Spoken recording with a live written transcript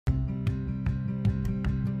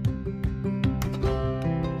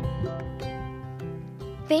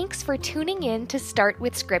Thanks for tuning in to Start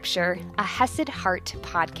with Scripture, a Hesed Heart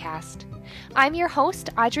podcast. I'm your host,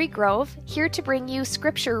 Audrey Grove, here to bring you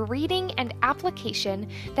scripture reading and application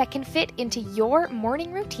that can fit into your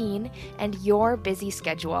morning routine and your busy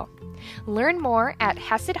schedule. Learn more at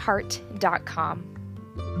HesedHeart.com.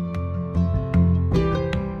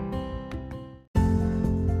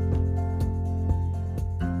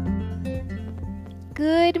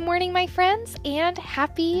 Good morning, my friends, and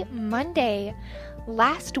happy Monday.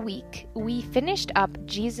 Last week, we finished up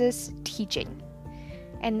Jesus' teaching,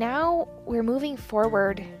 and now we're moving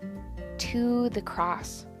forward to the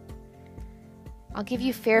cross. I'll give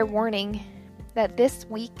you fair warning that this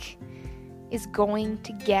week is going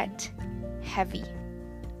to get heavy,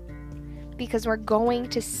 because we're going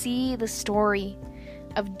to see the story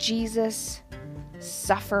of Jesus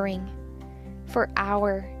suffering for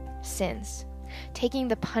our sins, taking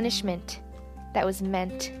the punishment that was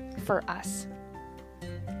meant for us.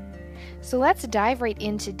 So let's dive right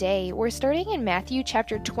in today. We're starting in Matthew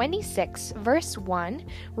chapter 26, verse 1,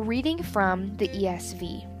 reading from the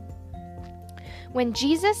ESV. When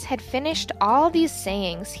Jesus had finished all these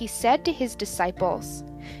sayings, he said to his disciples,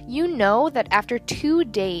 "You know that after 2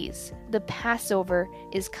 days the Passover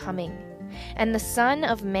is coming, and the Son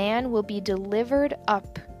of Man will be delivered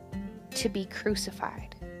up to be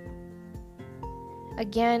crucified."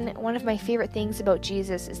 Again, one of my favorite things about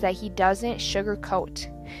Jesus is that he doesn't sugarcoat.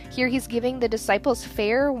 Here he's giving the disciples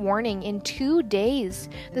fair warning. In 2 days,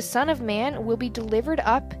 the Son of Man will be delivered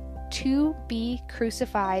up to be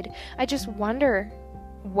crucified. I just wonder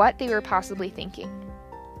what they were possibly thinking.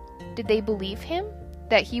 Did they believe him?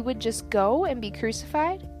 That he would just go and be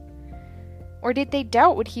crucified? Or did they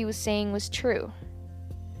doubt what he was saying was true?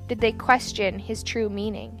 Did they question his true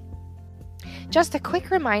meaning? Just a quick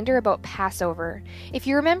reminder about Passover. If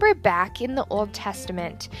you remember back in the Old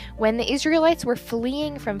Testament, when the Israelites were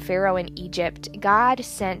fleeing from Pharaoh in Egypt, God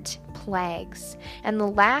sent plagues. And the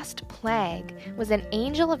last plague was an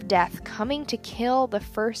angel of death coming to kill the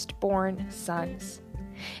firstborn sons.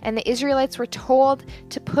 And the Israelites were told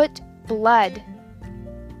to put blood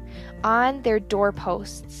on their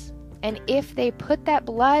doorposts. And if they put that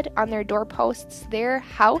blood on their doorposts, their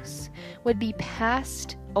house would be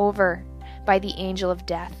passed over by the angel of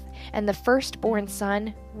death, and the firstborn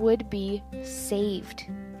son would be saved.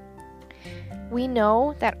 We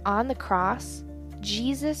know that on the cross,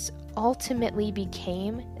 Jesus ultimately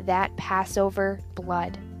became that Passover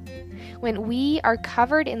blood. When we are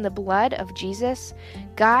covered in the blood of Jesus,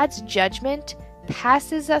 God's judgment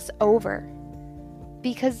passes us over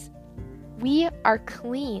because we are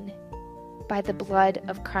clean by the blood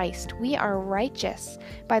of Christ. We are righteous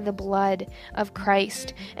by the blood of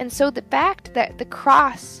Christ. And so the fact that the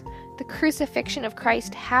cross, the crucifixion of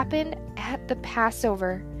Christ, happened at the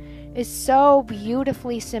Passover is so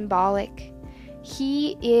beautifully symbolic.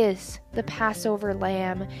 He is the Passover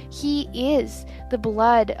lamb. He is the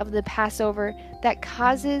blood of the Passover that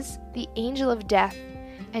causes the angel of death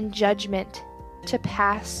and judgment to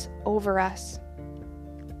pass over us.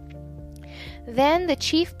 Then the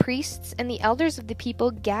chief priests and the elders of the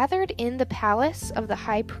people gathered in the palace of the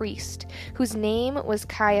high priest, whose name was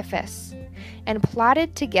Caiaphas, and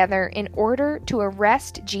plotted together in order to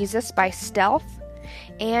arrest Jesus by stealth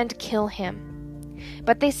and kill him.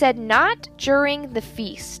 But they said, "Not during the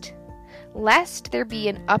feast, lest there be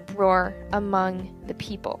an uproar among the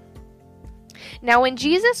people." Now when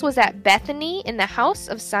Jesus was at Bethany in the house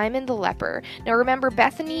of Simon the leper, now remember,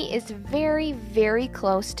 Bethany is very, very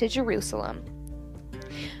close to Jerusalem,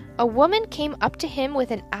 a woman came up to him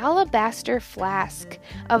with an alabaster flask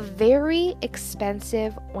of very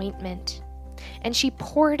expensive ointment, and she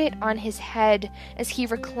poured it on his head as he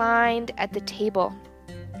reclined at the table.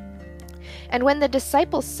 And when the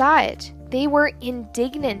disciples saw it, they were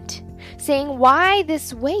indignant, saying, "Why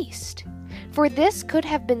this waste? For this could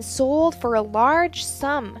have been sold for a large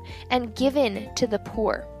sum and given to the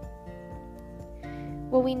poor."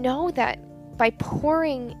 Well, we know that by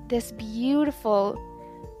pouring this beautiful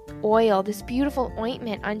oil, this beautiful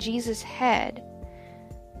ointment on Jesus' head,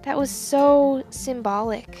 that was so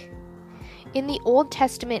symbolic. In the Old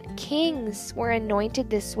Testament, kings were anointed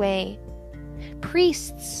this way.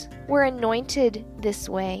 Priests were anointed this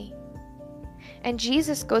way. And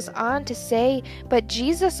Jesus goes on to say, "But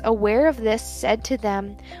Jesus, aware of this, said to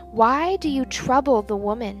them, 'Why do you trouble the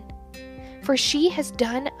woman? For she has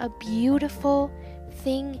done a beautiful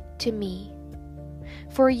thing to me.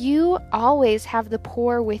 For you always have the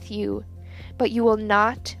poor with you, but you will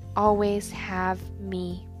not always have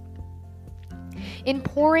me. In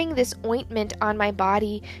pouring this ointment on my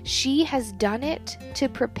body, she has done it to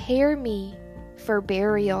prepare me for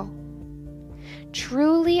burial.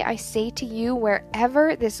 Truly, I say to you,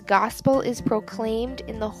 wherever this gospel is proclaimed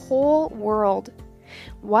in the whole world,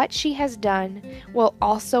 what she has done will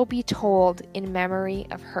also be told in memory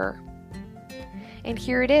of her." And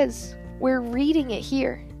here it is. We're reading it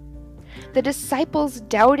here. The disciples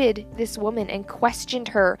doubted this woman and questioned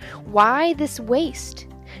her, "Why this waste?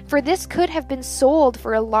 For this could have been sold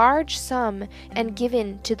for a large sum and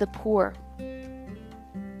given to the poor."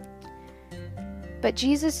 But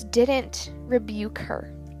Jesus didn't rebuke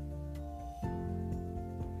her.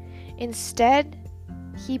 Instead,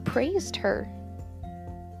 he praised her.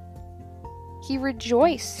 He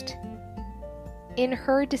rejoiced in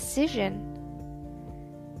her decision,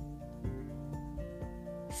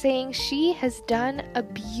 saying, "She has done a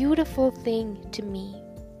beautiful thing to me."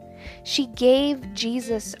 She gave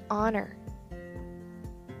Jesus honor.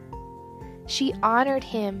 She honored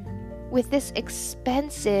him with this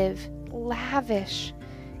expensive, lavish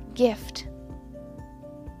gift.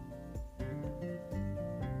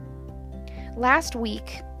 Last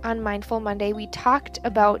week on Mindful Monday, we talked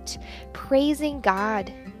about praising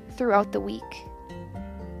God throughout the week.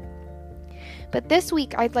 But this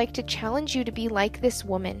week, I'd like to challenge you to be like this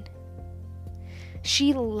woman.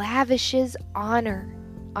 She lavishes honor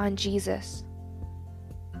on Jesus.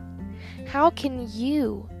 How can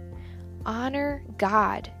you honor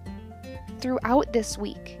God throughout this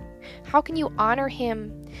week? How can you honor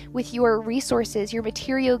him with your resources, your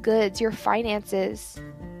material goods, your finances?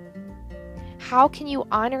 How can you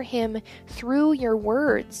honor him through your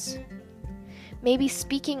words? Maybe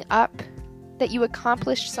speaking up that you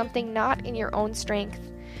accomplished something not in your own strength,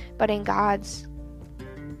 but in God's.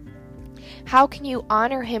 How can you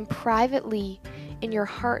honor him privately in your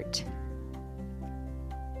heart?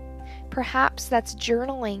 Perhaps that's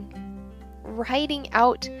journaling, writing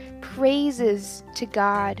out praises to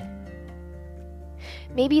God.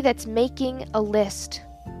 Maybe that's making a list,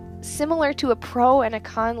 similar to a pro and a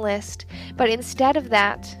con list, but instead of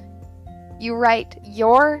that, you write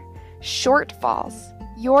your shortfalls,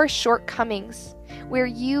 your shortcomings, where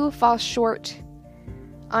you fall short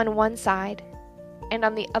on one side, and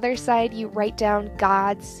on the other side, you write down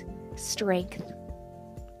God's strength.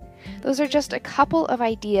 Those are just a couple of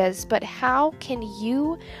ideas, but how can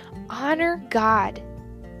you honor God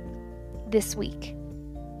this week?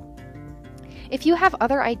 If you have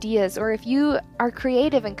other ideas, or if you are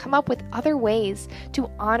creative and come up with other ways to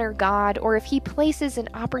honor God, or if he places an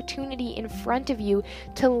opportunity in front of you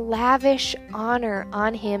to lavish honor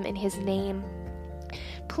on him in his name,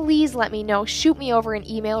 please let me know. Shoot me over an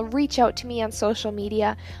email, reach out to me on social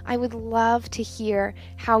media. I would love to hear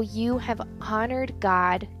how you have honored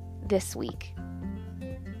God this week.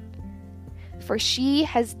 For she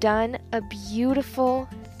has done a beautiful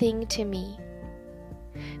thing to me.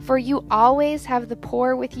 For you always have the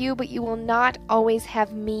poor with you, but you will not always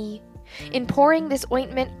have me. In pouring this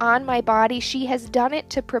ointment on my body, she has done it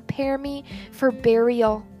to prepare me for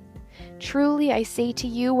burial. Truly, I say to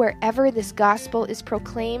you, wherever this gospel is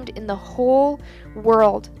proclaimed in the whole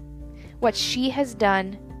world, what she has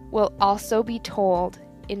done will also be told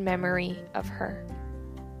in memory of her.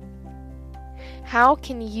 How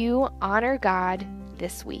can you honor God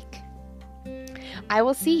this week? I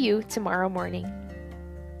will see you tomorrow morning.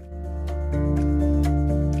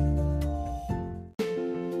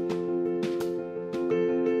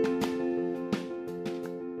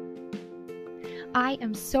 I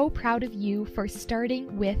am so proud of you for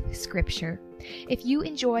starting with Scripture. If you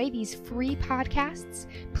enjoy these free podcasts,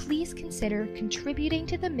 please consider contributing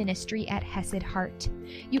to the ministry at Hesed Heart.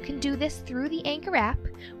 You can do this through the Anchor app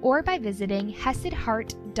or by visiting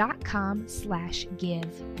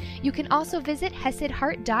hesedheart.com/give. You can also visit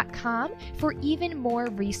hesedheart.com for even more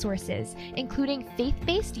resources, including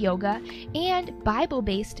faith-based yoga and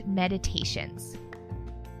Bible-based meditations.